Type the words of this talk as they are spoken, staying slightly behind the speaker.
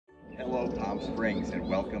Hello, Palm Springs, and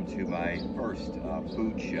welcome to my first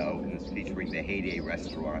food show, and it's featuring the Heyday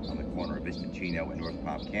restaurant on the corner of Vista Chino and North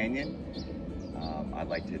Palm Canyon. I'd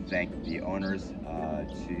like to thank the owners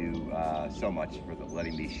so much for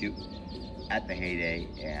letting me shoot at the Heyday,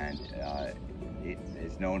 and it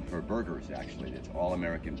is known for burgers. Actually, it's all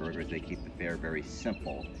American burgers. They keep the fare very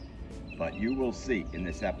simple, but you will see in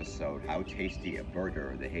this episode how tasty a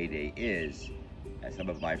burger the Heyday is, as some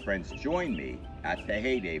of my friends join me at the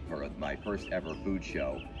Heyday for my first ever food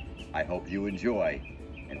show. I hope you enjoy,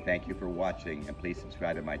 and thank you for watching, and please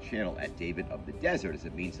subscribe to my channel at David of the Desert, as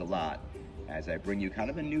it means a lot, as I bring you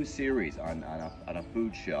kind of a new series on a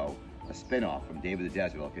food show, a spin-off from David of the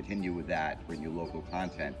Desert. I'll continue with that, bring you local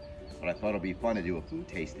content, but I thought it'd be fun to do a food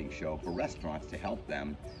tasting show for restaurants to help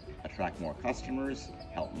them attract more customers,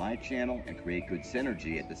 help my channel, and create good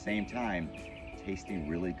synergy at the same time, tasting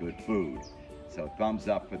really good food. So thumbs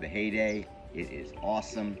up for the Heyday. It is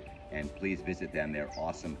awesome, and please visit them. They're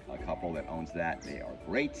awesome. A couple that owns that. They are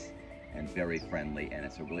great and very friendly, and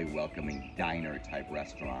it's a really welcoming diner type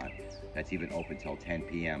restaurant that's even open till 10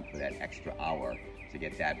 p.m. for that extra hour to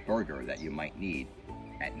get that burger that you might need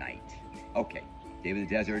at night. Okay, David of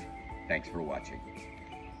the Desert, thanks for watching.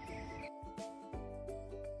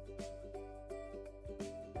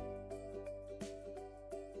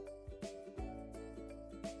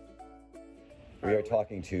 We are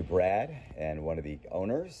talking to Brad and one of the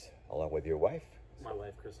owners, along with your wife. My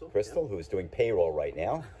wife, Crystal. Crystal, yep. Who is doing payroll right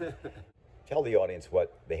now. Tell the audience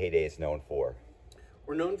what the Heyday is known for.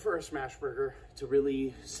 We're known for our smash burger. It's a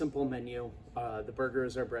really simple menu. The burger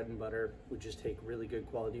is our bread and butter. We just take really good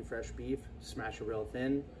quality fresh beef, smash it real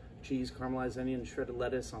thin, cheese, caramelized onion, shredded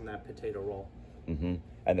lettuce on that potato roll. Mm-hmm.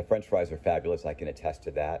 And the French fries are fabulous. I can attest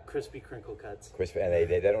to that. Crispy crinkle cuts. Crispy, and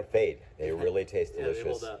they don't fade. They really taste delicious. Yeah, they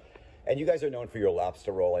hold up. And you guys are known for your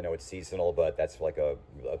lobster roll. I know it's seasonal, but that's like a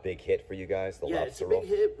big hit for you guys, the lobster roll. Yeah, it's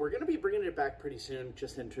a big hit. We're going to be bringing it back pretty soon.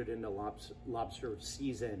 Just entered into lobster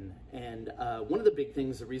season. And one of the big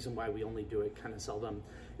things, the reason why we only do it kind of seldom,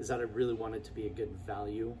 is that I really want it to be a good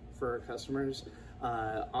value for our customers.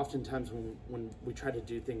 Oftentimes when we try to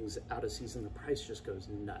do things out of season, the price just goes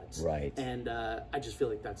nuts. Right. And I just feel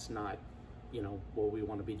like that's not, you know, what we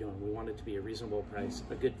want to be doing. We want it to be a reasonable price,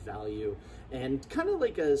 a good value, and kind of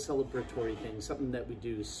like a celebratory thing, something that we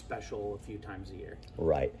do special a few times a year.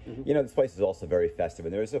 Right. Mm-hmm. You know, this place is also very festive,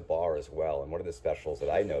 and there's a bar as well. And one of the specials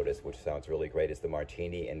that I noticed, which sounds really great, is the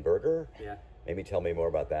martini and burger. Yeah. Maybe tell me more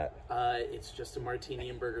about that. It's just a martini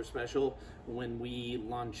and burger special. When we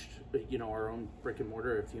launched, you know, our own brick and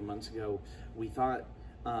mortar a few months ago, we thought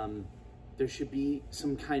there should be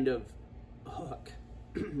some kind of hook.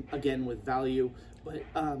 Again, with value, but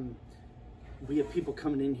we have people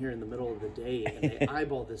coming in here in the middle of the day and they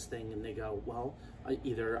eyeball this thing and they go, well,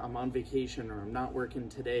 either I'm on vacation or I'm not working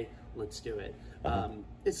today, let's do it.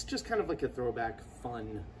 It's just kind of like a throwback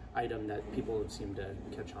fun item that people have seemed to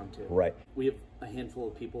catch on to. Right. We have a handful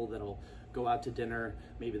of people that'll go out to dinner,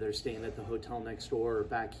 maybe they're staying at the hotel next door or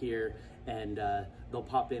back here, and they'll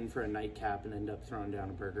pop in for a nightcap and end up throwing down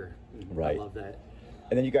a burger. Right. I love that.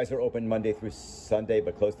 And then you guys are open Monday through Sunday,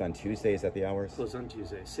 but closed on Tuesdays at the hours? Closed on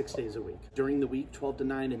Tuesday, 6 days a week. During the week, 12 to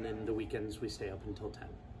 9, and then the weekends we stay up until 10.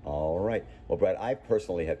 All right. Well, Brad, I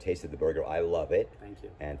personally have tasted the burger. I love it. Thank you.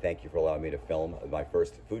 And thank you for allowing me to film my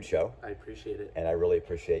first food show. I appreciate it. And I really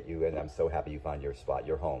appreciate you, and I'm so happy you found your spot,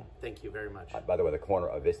 your home. Thank you very much. By the way, the corner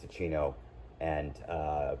of Vista Chino and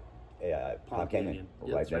Palm Canyon.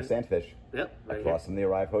 Yeah, right there, Sandfish. Yep. Right across here. from the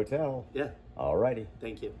Arrive Hotel. Yeah. All righty.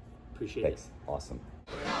 Thank you. Appreciate Thanks. it. Awesome.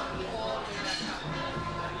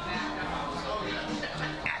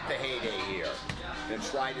 At the Heyday here. Gonna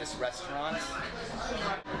try this restaurant.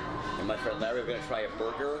 And my friend Larry, we're gonna try a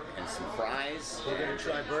burger and some fries. We're gonna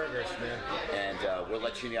try burgers, man. And we'll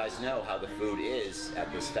let you guys know how the food is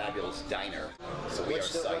at this fabulous diner. So we are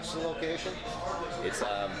psyched. What's the location? It's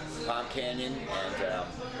Palm Canyon and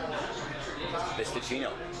Vista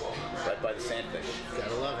Chino, right by the Sandfish.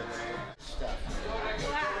 Gotta love it.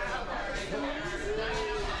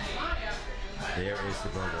 There is the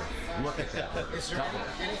burger. Look at that. Is there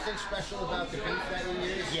anything special about the beef that you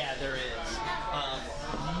use? Yeah, there is.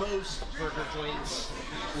 Most burger joints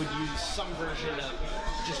would use some version of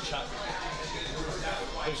just chuck.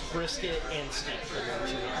 There's brisket and steak for the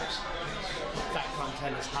two others. Fat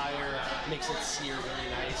content is higher, makes it sear really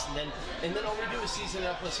nice, and then all we do is season it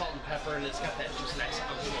up with salt and pepper, and it's got that just nice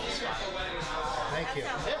unctuous spot. Thank you.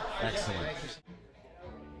 Yeah. Excellent. Thank you.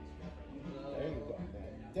 There you go.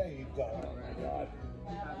 There you go. Oh my God.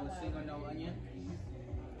 No onion.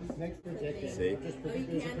 Next prediction. See? Just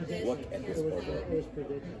there's a prediction. Look at this burger. It was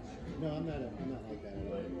predicted. No, I'm not like that at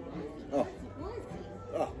all.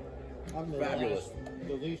 Oh. Oh. I'm the Fabulous.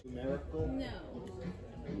 The least numerical. No.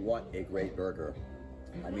 What a great burger.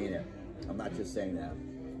 I mean it. I'm not just saying that.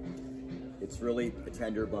 It's really a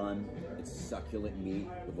tender bun. It's succulent meat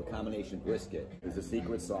with a combination brisket. There's a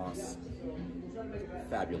secret sauce.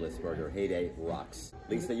 Fabulous burger. Heyday rocks.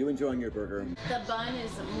 Lisa, you enjoying your burger? The bun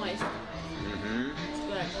is moist. Mm-hmm. It's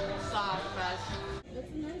good. Soft, fresh. It's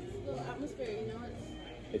a nice little atmosphere, you know?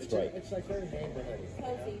 It's great. It's like very neighborhoody. It's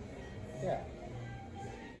cozy. Yeah.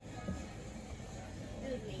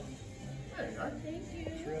 Excuse me. Thank you.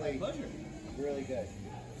 It's really, really good.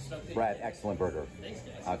 Brad, excellent burger.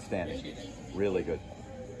 Outstanding. Really good.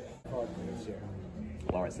 Card for this here.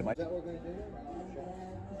 Lawrence, Is that what we're going to do?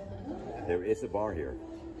 there is a bar here,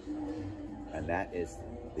 and that is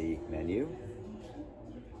the menu.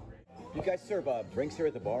 You guys serve drinks here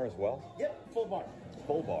at the bar as well? Yep, full bar.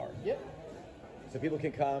 Full bar. Yep. So people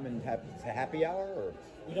can come and have a happy hour, or?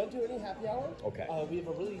 We don't do any happy hour. Okay. We have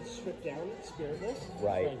a really stripped down spirit list.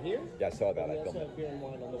 Right. here. Yeah, I saw that. And we I also filmed have beer and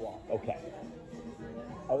wine on the wall. Okay.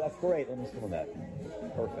 Oh, that's great. Let me film that.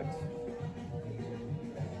 Perfect.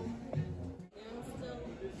 I'm still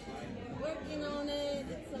working on it.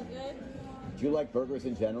 It's so good. Do you like burgers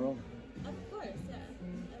in general? Of course, yeah.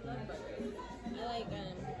 I love burgers. I like,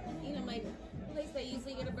 you know, my place I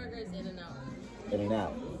usually get a burger is In-N-Out.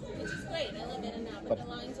 In-N-Out. Which is great. I love In-N-Out, but the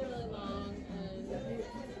lines are really long. And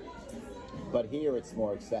But here it's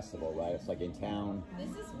more accessible, right? It's like in town.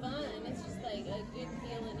 this is fun. It's just like a good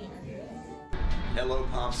feeling here. Hello,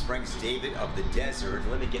 Palm Springs. David of the Desert.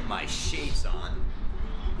 Let me get my shades on.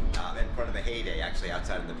 In front of the Heyday, actually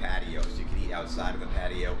outside of the patio. So you can eat outside of the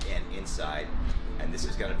patio and inside. And this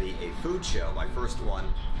is going to be a food show, my first one.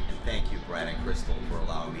 And thank you, Brad and Crystal, for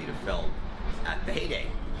allowing me to film at the Heyday.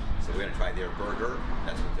 So we're going to try their burger.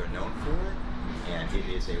 That's what they're known for. And it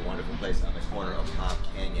is a wonderful place on the corner of Palm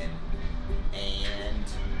Canyon and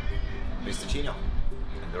Mr. Chino.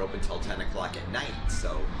 And they're open till 10 o'clock at night.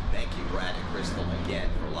 So thank you, Brad and Crystal, again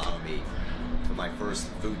for allowing me for my first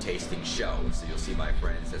food tasting show. So you'll see my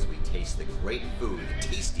friends as we taste the great food, the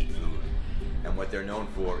tasty food. And what they're known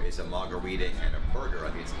for is a margarita and a burger.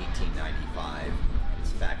 I mean, it's $18.95.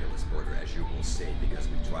 It's a fabulous burger, as you will see, because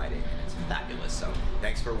we tried it and it's fabulous. So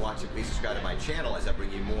thanks for watching. Please subscribe to my channel as I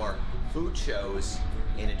bring you more food shows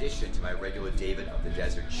in addition to my regular David of the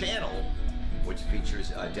Desert channel, which features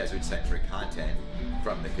desert-centric content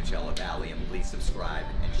from the Coachella Valley. And please subscribe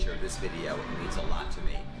and share this video. It means a lot to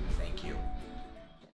me. Thank you.